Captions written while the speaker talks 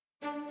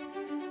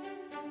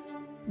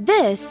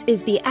This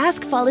is the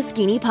Ask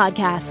Falaschini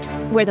podcast,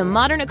 where the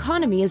modern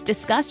economy is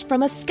discussed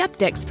from a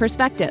skeptic's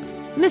perspective.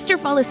 Mr.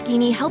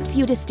 Falaschini helps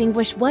you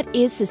distinguish what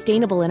is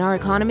sustainable in our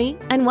economy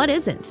and what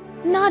isn't.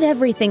 Not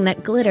everything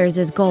that glitters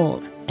is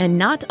gold, and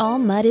not all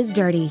mud is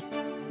dirty.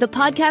 The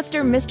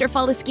podcaster Mr.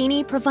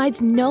 Falaschini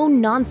provides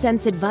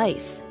no-nonsense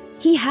advice.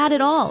 He had it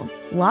all,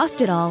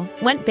 lost it all,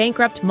 went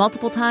bankrupt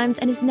multiple times,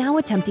 and is now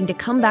attempting to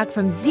come back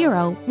from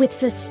zero with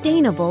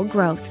sustainable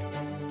growth.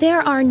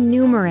 There are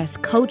numerous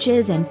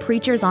coaches and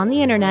preachers on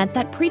the internet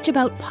that preach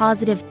about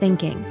positive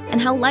thinking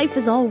and how life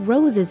is all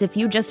roses if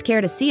you just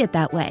care to see it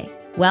that way.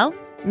 Well,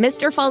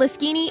 Mr.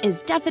 Falaschini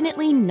is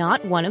definitely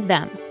not one of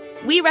them.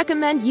 We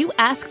recommend you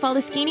ask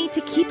Falaschini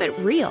to keep it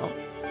real.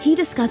 He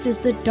discusses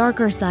the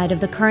darker side of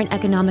the current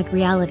economic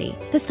reality,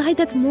 the side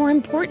that's more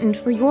important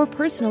for your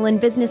personal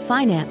and business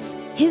finance.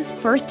 His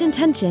first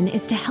intention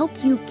is to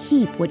help you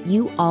keep what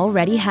you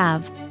already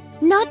have.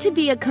 Not to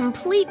be a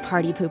complete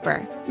party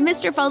pooper,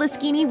 Mr.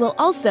 Falaschini will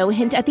also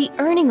hint at the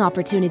earning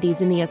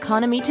opportunities in the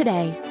economy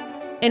today.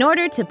 In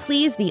order to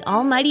please the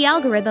almighty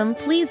algorithm,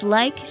 please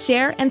like,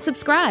 share, and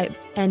subscribe.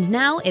 And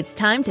now it's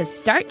time to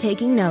start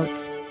taking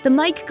notes. The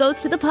mic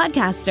goes to the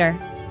podcaster,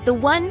 the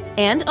one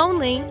and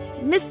only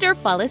Mr.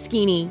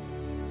 Falaschini.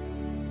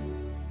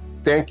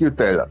 Thank you,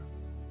 Taylor.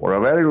 For a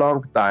very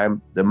long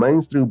time, the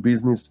mainstream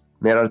business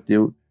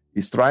narrative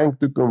is trying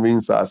to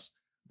convince us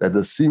that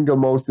the single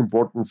most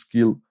important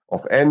skill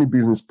of any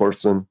business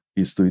person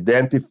is to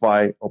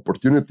identify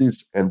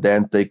opportunities and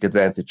then take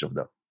advantage of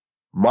them.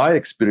 My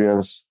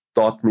experience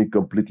taught me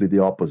completely the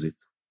opposite.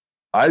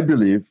 I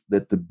believe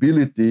that the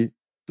ability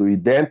to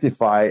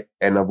identify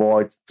and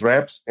avoid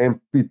traps and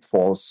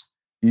pitfalls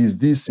is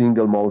the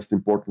single most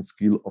important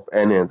skill of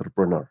any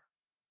entrepreneur.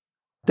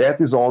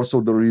 That is also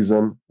the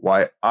reason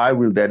why I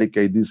will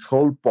dedicate this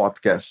whole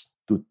podcast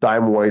to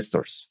time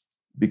wasters,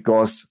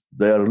 because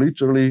they are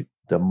literally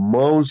the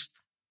most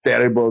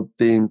terrible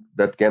thing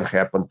that can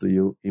happen to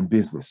you in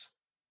business.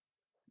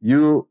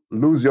 You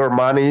lose your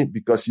money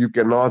because you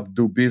cannot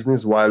do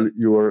business while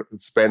you are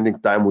spending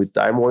time with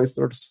time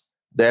wasters.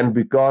 Then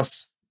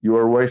because you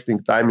are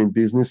wasting time in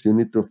business, you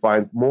need to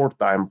find more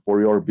time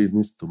for your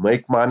business to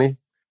make money.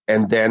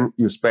 And then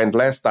you spend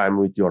less time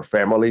with your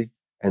family.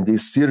 And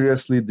this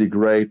seriously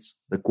degrades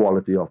the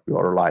quality of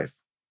your life.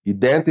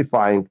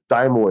 Identifying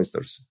time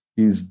wasters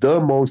is the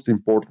most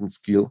important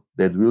skill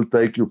that will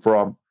take you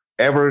from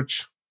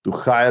average to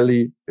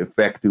highly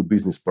effective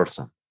business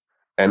person,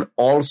 and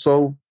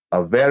also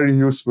a very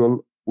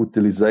useful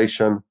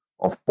utilization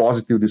of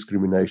positive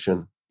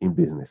discrimination in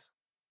business.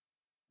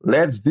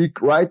 Let's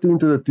dig right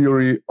into the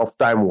theory of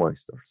time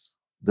wasters.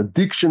 The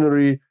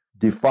dictionary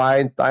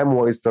defined time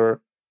waster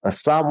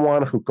as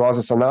someone who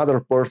causes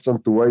another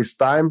person to waste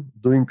time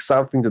doing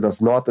something that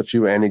does not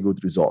achieve any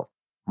good result.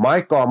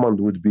 My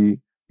comment would be,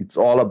 it's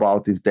all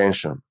about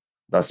intention.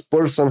 Does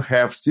person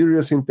have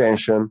serious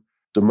intention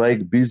to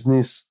make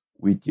business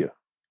with you?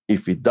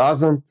 If it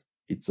doesn't,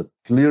 it's a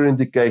clear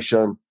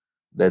indication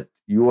that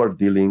you are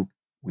dealing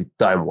with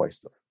time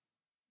waster.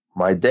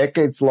 My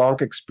decades-long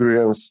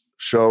experience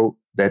show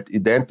that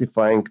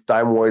identifying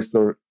time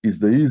waster is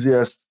the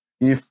easiest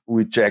if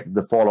we check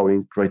the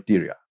following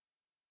criteria.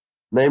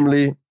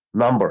 Namely,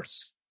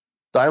 numbers.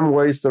 Time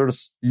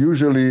wasters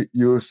usually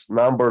use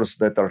numbers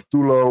that are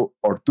too low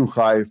or too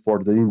high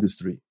for the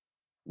industry.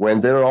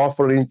 When they're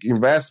offering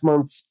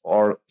investments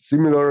or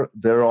similar,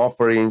 they're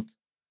offering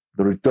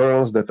the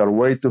returns that are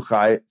way too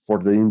high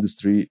for the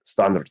industry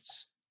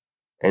standards.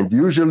 And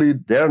usually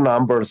their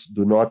numbers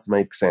do not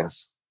make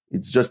sense.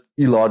 It's just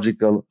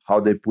illogical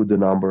how they put the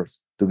numbers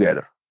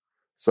together.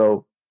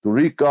 So to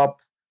recap,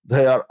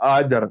 they are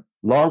either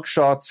long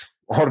shots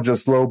or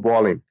just low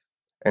balling.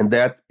 And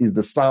that is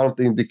the sound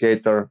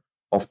indicator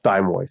of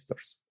time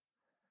wasters.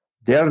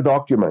 Their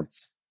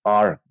documents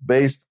are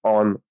based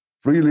on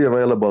freely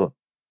available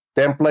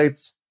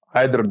templates.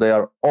 Either they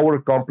are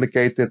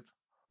overcomplicated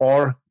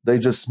or they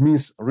just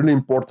miss a really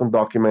important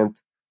document,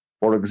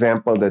 for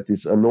example, that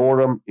is a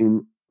norm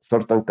in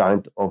certain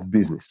kind of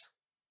business.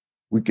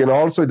 We can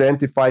also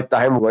identify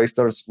time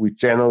wasters with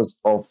channels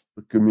of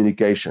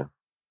communication.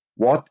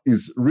 What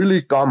is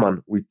really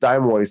common with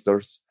time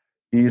wasters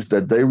is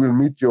that they will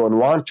meet you on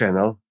one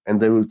channel and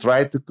they will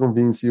try to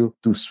convince you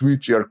to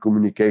switch your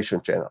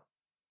communication channel.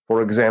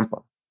 For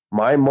example,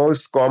 my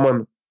most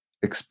common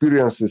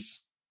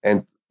experiences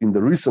and in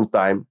the recent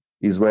time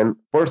is when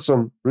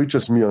person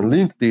reaches me on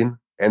LinkedIn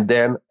and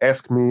then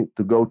ask me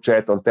to go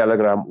chat on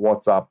Telegram,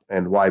 WhatsApp,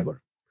 and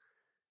Viber.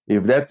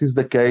 If that is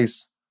the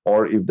case,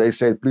 or if they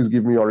say, please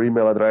give me your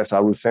email address,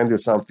 I will send you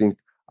something,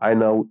 I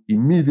know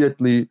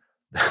immediately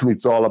that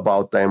it's all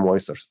about time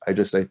wasters. I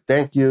just say,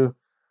 thank you,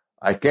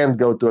 I can't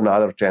go to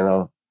another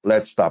channel,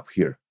 let's stop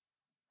here.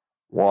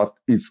 What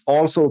is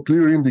also a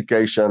clear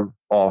indication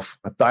of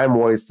a time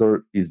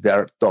waster is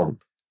their tone.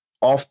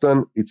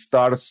 Often it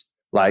starts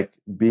like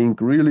being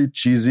really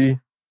cheesy,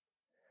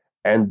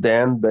 and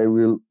then they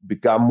will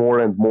become more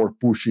and more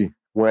pushy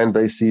when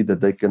they see that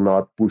they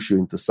cannot push you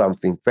into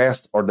something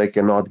fast or they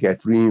cannot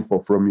get free info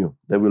from you.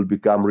 They will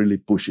become really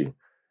pushy.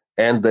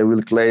 and they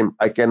will claim,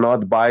 I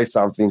cannot buy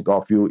something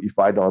of you if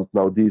I don't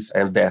know this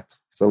and that.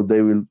 So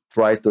they will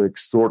try to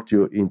extort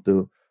you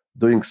into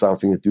doing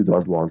something that you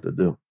don't want to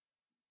do.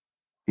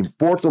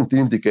 Important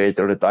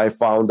indicator that I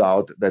found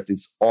out that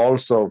it's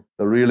also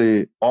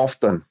really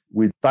often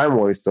with time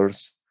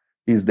wasters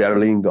is their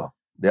lingo.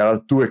 There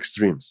are two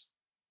extremes.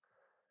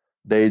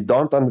 They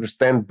don't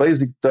understand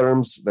basic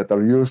terms that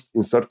are used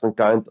in certain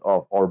kind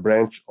of or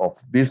branch of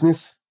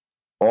business,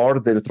 or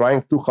they're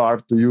trying too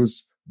hard to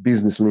use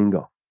business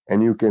lingo.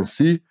 And you can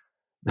see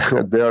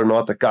that they are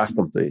not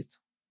accustomed to it.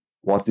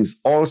 What is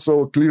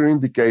also a clear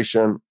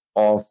indication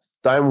of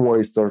time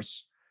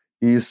wasters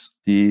is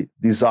the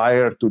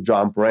desire to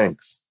jump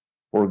ranks.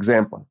 For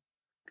example,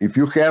 if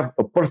you have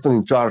a person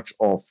in charge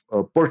of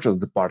a purchase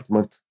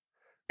department,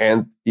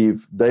 and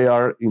if they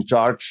are in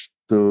charge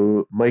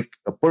to make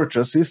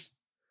purchases,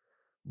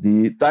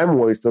 the time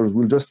wasters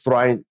will just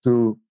try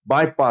to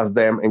bypass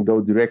them and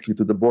go directly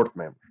to the board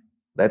member.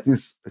 That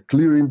is a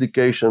clear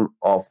indication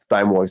of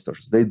time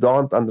wasters. They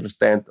don't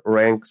understand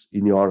ranks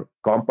in your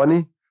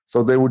company,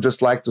 so they would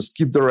just like to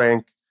skip the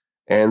rank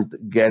and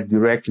get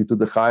directly to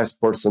the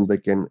highest person they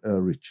can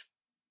reach.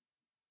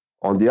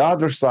 On the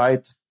other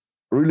side,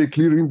 really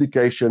clear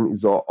indication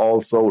is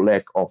also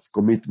lack of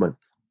commitment.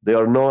 They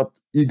are not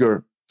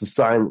eager to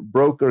sign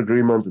broker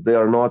agreement. They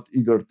are not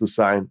eager to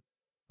sign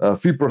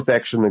fee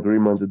protection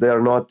agreement. They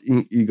are not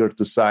eager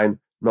to sign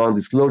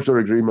non-disclosure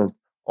agreement.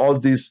 All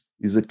this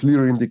is a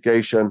clear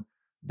indication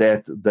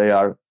that they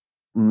are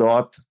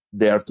not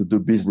there to do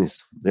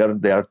business. They are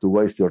there to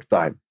waste your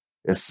time.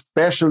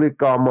 Especially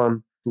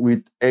common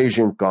with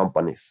Asian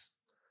companies.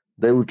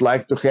 They would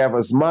like to have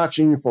as much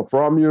info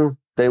from you.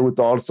 They would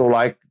also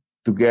like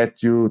to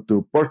get you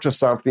to purchase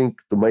something,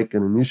 to make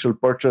an initial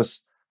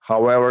purchase.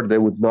 However, they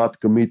would not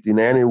commit in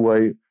any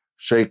way,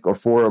 shape, or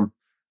form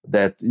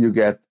that you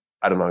get,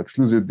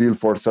 exclusive deal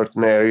for a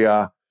certain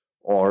area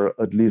or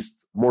at least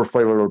more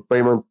favorable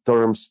payment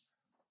terms.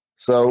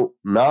 So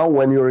now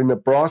when you're in the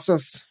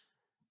process,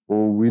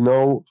 we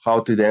know how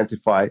to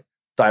identify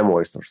time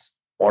wasters,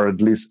 or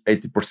at least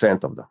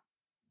 80% of them.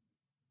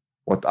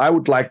 What I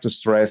would like to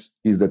stress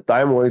is that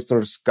time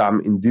wasters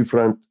come in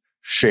different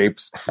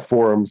shapes,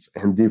 forms,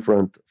 and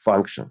different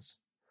functions.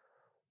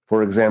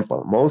 For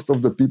example, most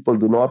of the people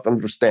do not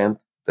understand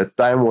that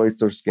time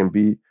wasters can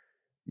be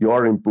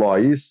your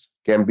employees,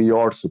 can be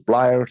your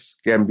suppliers,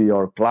 can be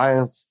your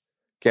clients,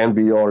 can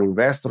be your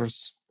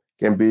investors,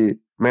 can be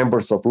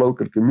members of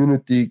local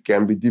community,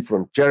 can be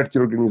different charity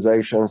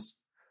organizations.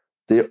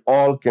 They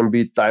all can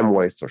be time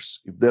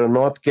wasters. If they're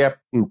not kept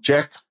in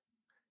check,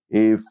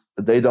 if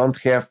they don't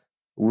have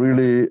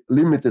really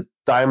limited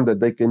time that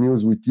they can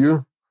use with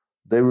you,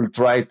 they will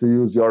try to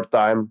use your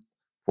time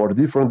for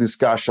different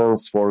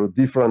discussions, for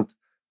different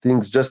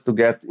things, just to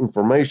get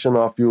information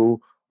of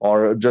you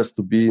or just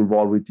to be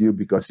involved with you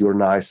because you're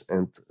nice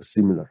and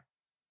similar.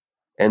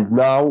 And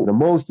now the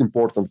most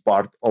important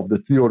part of the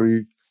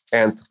theory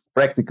and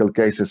practical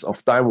cases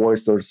of time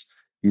wasters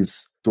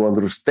is to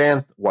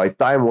understand why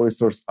time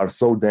wasters are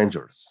so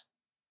dangerous.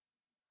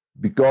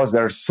 Because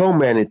there are so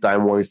many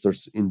time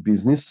wasters in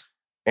business,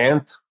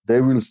 and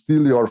they will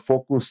steal your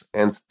focus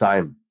and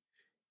time.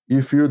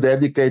 If you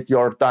dedicate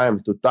your time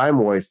to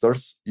time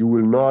wasters, you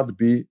will not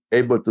be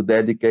able to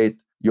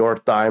dedicate your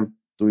time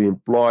to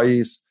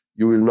employees.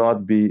 You will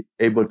not be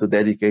able to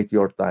dedicate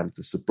your time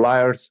to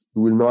suppliers.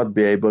 You will not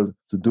be able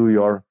to do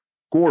your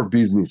core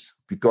business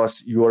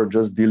because you are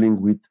just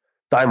dealing with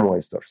time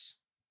wasters.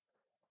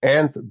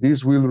 And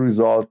this will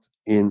result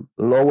in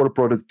lower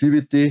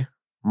productivity,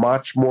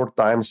 much more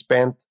time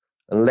spent,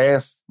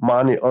 less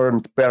money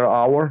earned per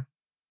hour.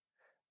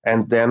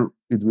 And then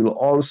it will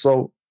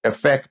also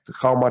affect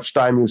how much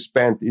time you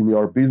spend in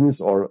your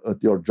business or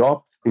at your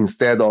job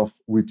instead of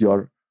with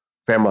your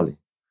family.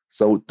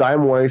 So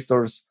time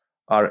wasters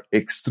are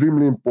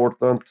extremely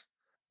important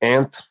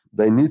and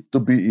they need to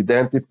be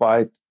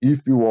identified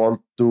if you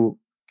want to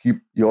keep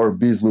your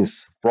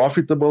business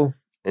profitable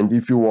and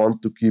if you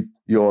want to keep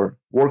your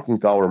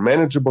working hour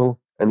manageable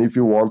and if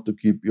you want to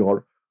keep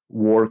your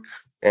work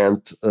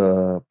and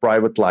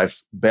private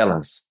life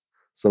balance.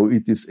 So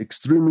it is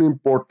extremely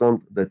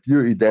important that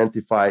you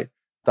identify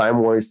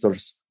time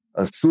wasters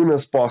as soon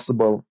as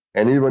possible.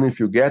 And even if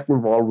you get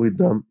involved with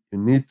them, you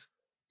need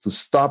to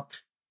stop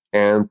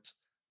and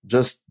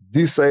just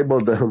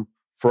disable them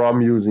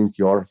from using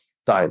your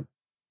time.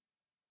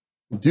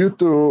 Due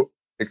to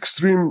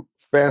extreme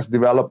fast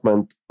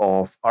development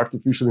of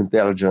artificial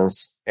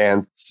intelligence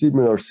and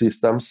similar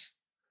systems,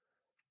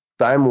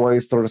 time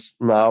wasters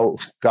now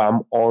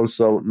come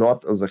also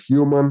not as a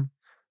human,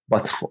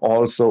 but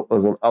also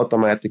as an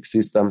automatic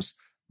systems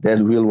that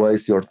will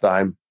waste your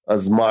time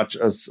as much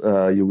as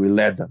you will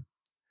let them.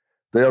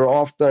 They are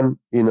often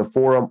in a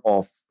form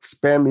of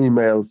spam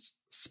emails,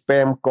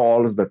 spam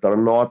calls that are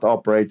not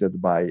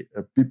operated by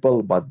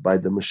people, but by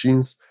the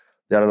machines.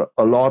 There are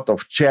a lot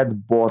of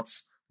chat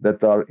bots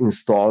that are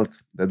installed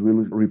that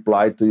will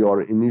reply to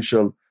your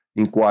initial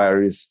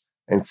inquiries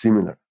and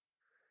similar.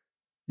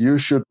 You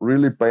should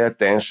really pay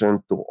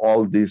attention to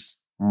all these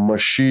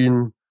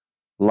machine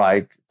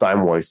like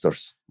time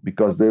wasters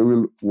because they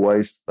will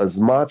waste as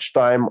much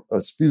time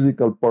as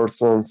physical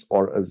persons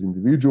or as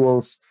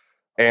individuals,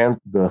 and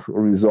the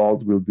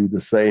result will be the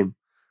same.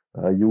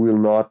 You will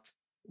not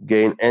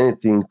gain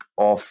anything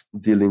of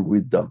dealing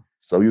with them.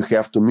 So you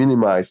have to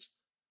minimize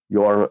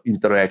your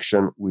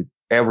interaction with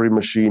every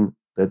machine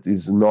that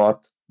is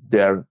not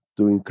there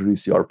to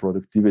increase your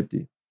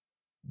productivity.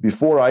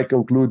 Before I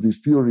conclude this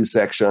theory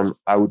section,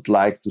 I would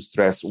like to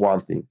stress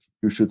one thing.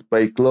 You should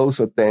pay close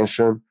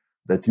attention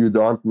that you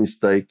don't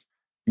mistake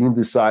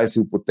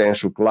indecisive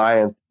potential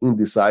client,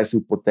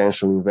 indecisive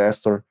potential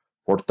investor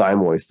for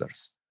time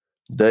wasters.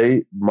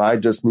 They might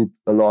just need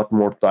a lot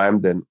more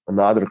time than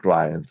another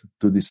client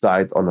to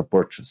decide on a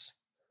purchase.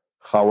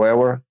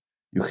 However,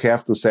 you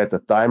have to set a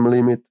time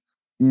limit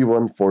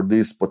even for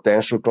these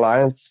potential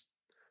clients,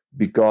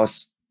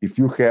 because if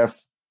you have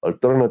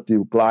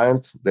alternative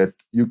client that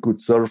you could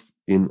serve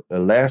in a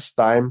less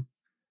time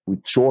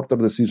with shorter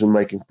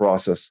decision-making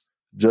process,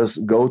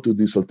 just go to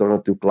this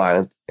alternative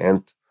client,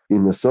 and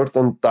in a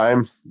certain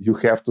time, you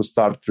have to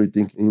start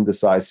treating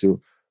indecisive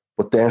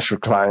potential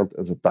client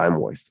as a time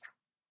waster.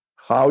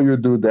 How you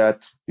do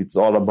that, it's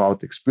all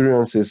about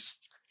experiences.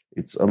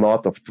 It's a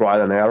lot of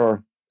trial and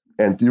error,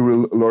 and you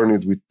will learn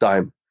it with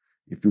time.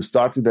 If you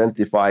start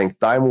identifying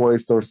time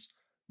wasters,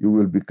 you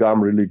will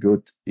become really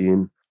good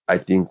in, I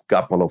think, a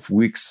couple of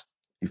weeks.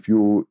 If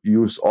you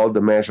use all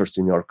the measures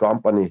in your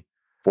company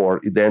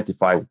for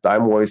identifying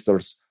time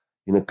wasters,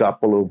 in a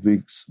couple of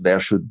weeks, there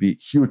should be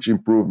huge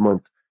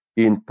improvement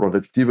in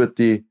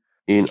productivity,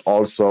 in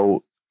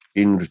also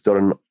in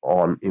return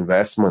on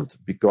investment,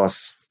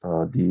 because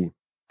the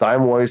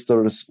time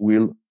wasters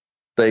will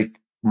take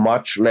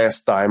much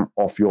less time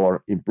of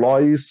your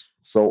employees.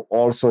 So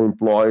also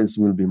employees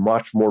will be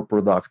much more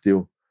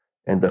productive,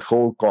 and the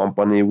whole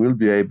company will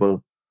be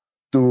able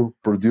to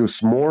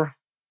produce more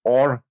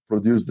or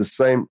produce the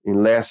same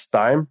in less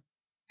time.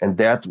 And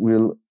that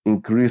will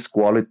increase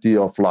quality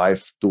of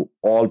life to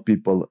all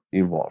people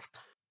involved.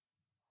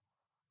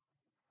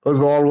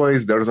 As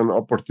always, there's an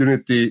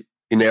opportunity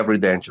in every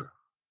danger.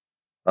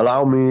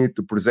 Allow me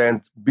to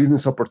present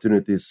business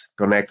opportunities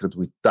connected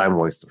with time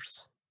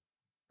wasters.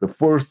 The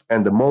first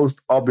and the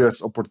most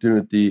obvious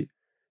opportunity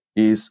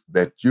is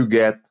that you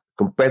get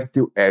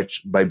competitive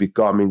edge by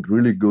becoming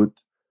really good,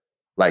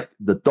 like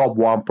the top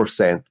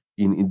 1%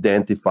 in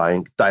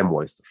identifying time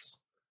wasters.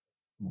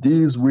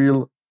 These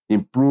will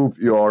improve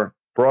your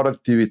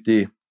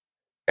productivity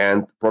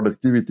and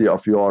productivity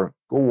of your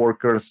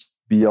coworkers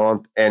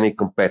beyond any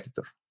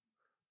competitor,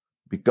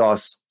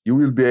 because you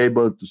will be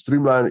able to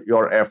streamline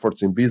your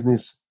efforts in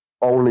business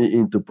only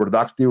into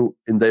productive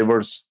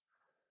endeavors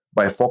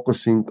by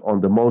focusing on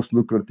the most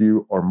lucrative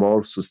or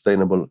more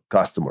sustainable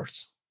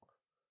customers.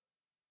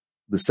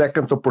 The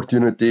second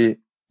opportunity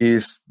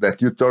is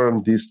that you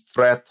turn this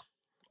threat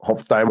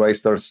of time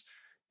wasters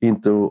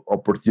into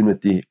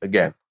opportunity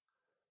again.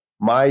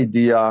 My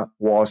idea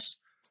was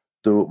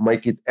to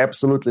make it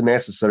absolutely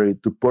necessary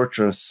to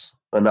purchase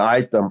an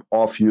item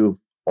of you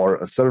or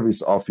a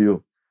service of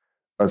you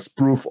as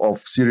proof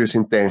of serious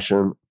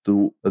intention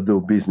to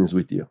do business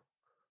with you.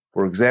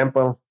 For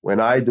example, when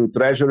I do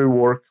treasury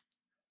work,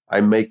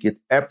 I make it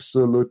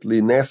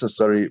absolutely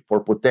necessary for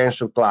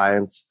potential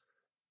clients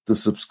to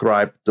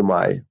subscribe to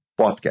my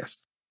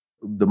podcast.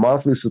 The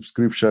monthly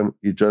subscription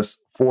is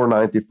just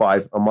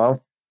 $4.95 a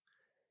month.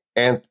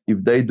 And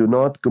if they do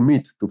not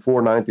commit to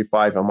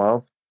 $4.95 a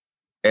month,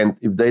 and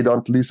if they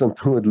don't listen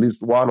to at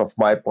least one of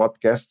my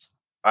podcasts,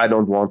 I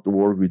don't want to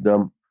work with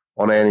them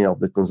on any of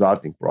the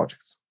consulting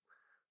projects.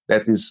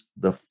 That is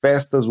the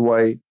fastest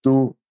way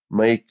to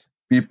make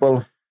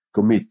people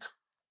commit.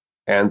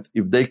 And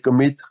if they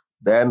commit,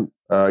 then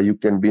you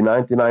can be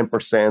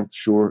 99%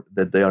 sure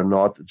that they are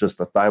not just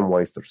a time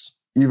wasters,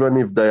 even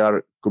if they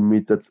are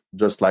committed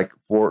just like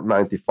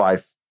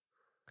 $4.95.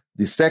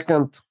 The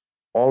second,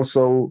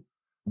 also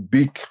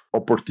big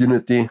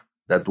opportunity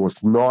that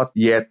was not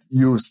yet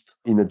used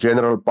in the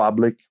general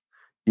public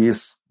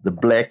is the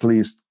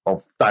blacklist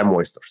of time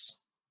wasters.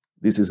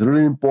 This is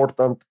really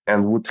important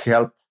and would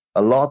help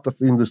a lot of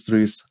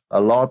industries,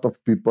 a lot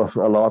of people,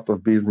 a lot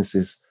of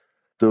businesses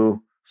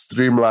to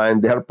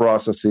streamline their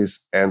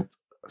processes and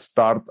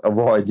start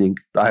avoiding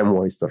time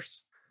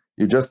wasters.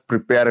 You just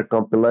prepare a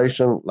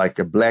compilation like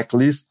a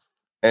blacklist,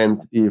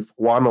 and if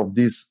one of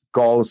these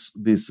calls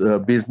this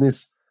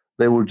business,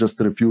 they will just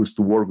refuse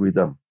to work with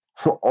them.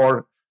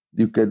 Or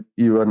you can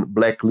even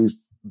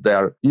blacklist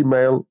their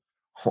email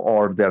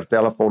or their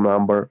telephone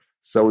number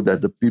so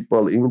that the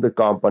people in the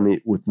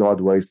company would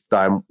not waste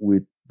time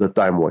with the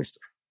time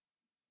waster.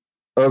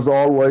 As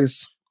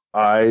always,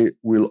 I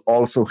will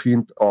also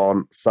hint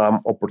on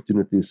some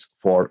opportunities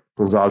for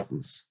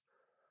consultants.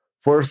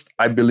 First,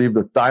 I believe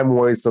that time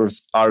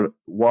wasters are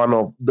one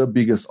of the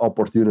biggest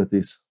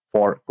opportunities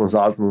for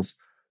consultants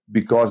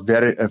because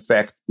their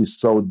effect is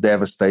so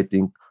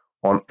devastating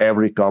on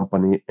every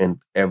company and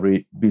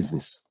every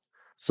business.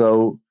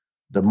 So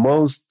the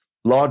most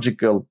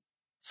logical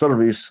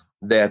service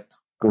that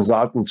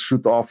consultants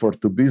should offer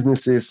to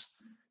businesses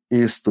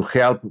is to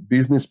help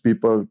business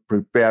people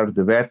prepare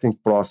the vetting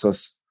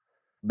process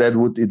that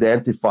would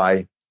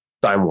identify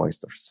time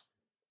wasters.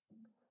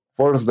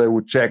 First, they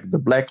would check the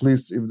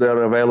blacklists if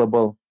they're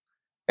available,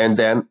 and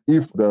then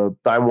if the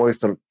time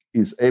waster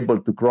is able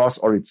to cross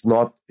or it's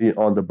not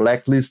on the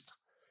blacklist,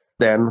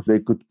 then they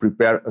could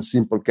prepare a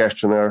simple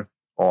questionnaire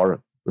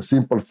or a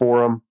simple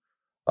forum,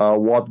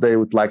 what they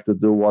would like to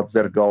do, what's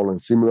their goal,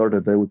 and similar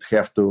that they would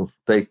have to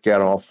take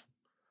care of.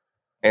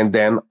 And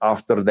then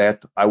after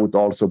that, I would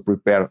also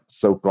prepare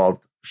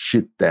so-called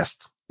shit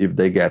test if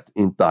they get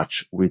in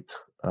touch with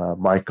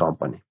my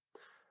company.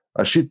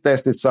 A shit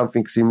test is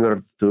something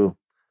similar to,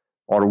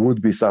 or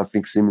would be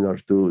something similar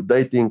to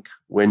dating,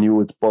 when you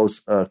would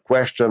pose a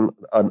question,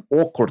 an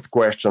awkward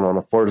question on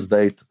a first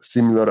date,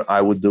 similar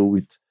I would do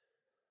with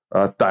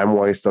time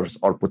wasters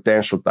or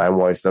potential time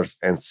wasters,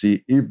 and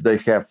see if they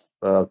have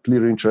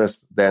clear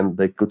interest, then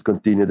they could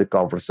continue the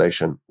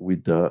conversation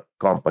with the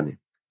company.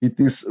 It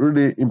is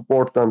really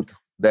important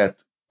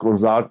that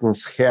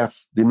consultants have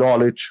the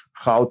knowledge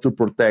how to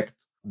protect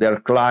their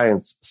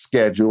clients'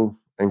 schedule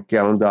and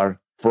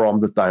calendar from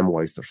the time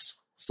wasters.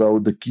 So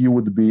the key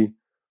would be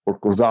for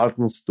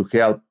consultants to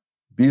help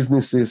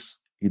businesses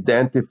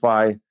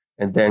identify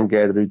and then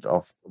get rid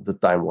of the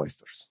time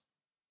wasters.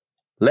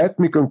 Let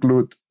me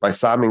conclude by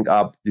summing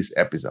up this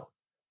episode.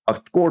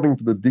 According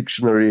to the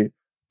dictionary,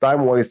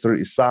 time waster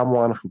is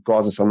someone who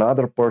causes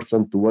another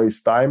person to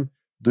waste time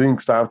doing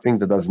something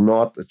that does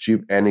not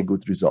achieve any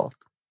good result.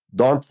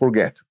 Don't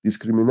forget,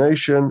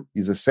 discrimination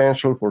is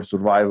essential for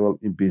survival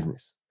in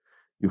business.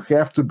 You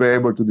have to be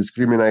able to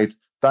discriminate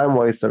time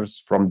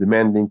wasters from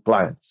demanding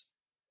clients.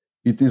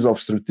 It is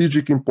of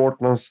strategic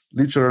importance,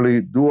 literally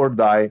do or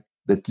die,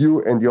 that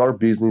you and your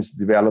business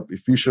develop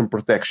efficient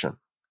protection,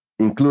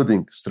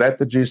 including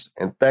strategies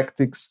and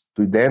tactics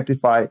to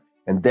identify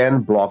and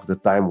then block the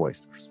time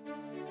wasters.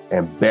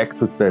 And back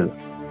to Taylor.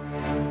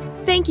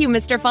 Thank you,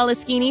 Mr.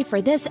 Foloschini,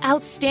 for this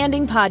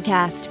outstanding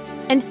podcast.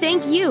 And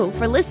thank you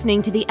for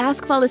listening to the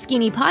Ask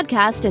Foloschini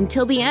podcast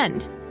until the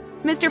end.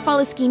 Mr.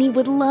 Foloschini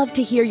would love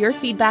to hear your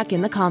feedback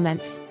in the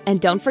comments.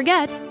 And don't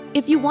forget,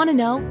 if you want to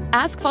know,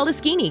 ask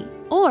Foloschini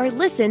or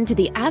listen to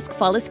the Ask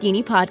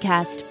Foloschini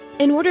podcast.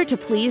 In order to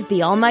please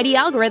the almighty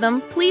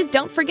algorithm, please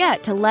don't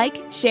forget to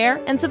like,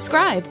 share, and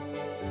subscribe.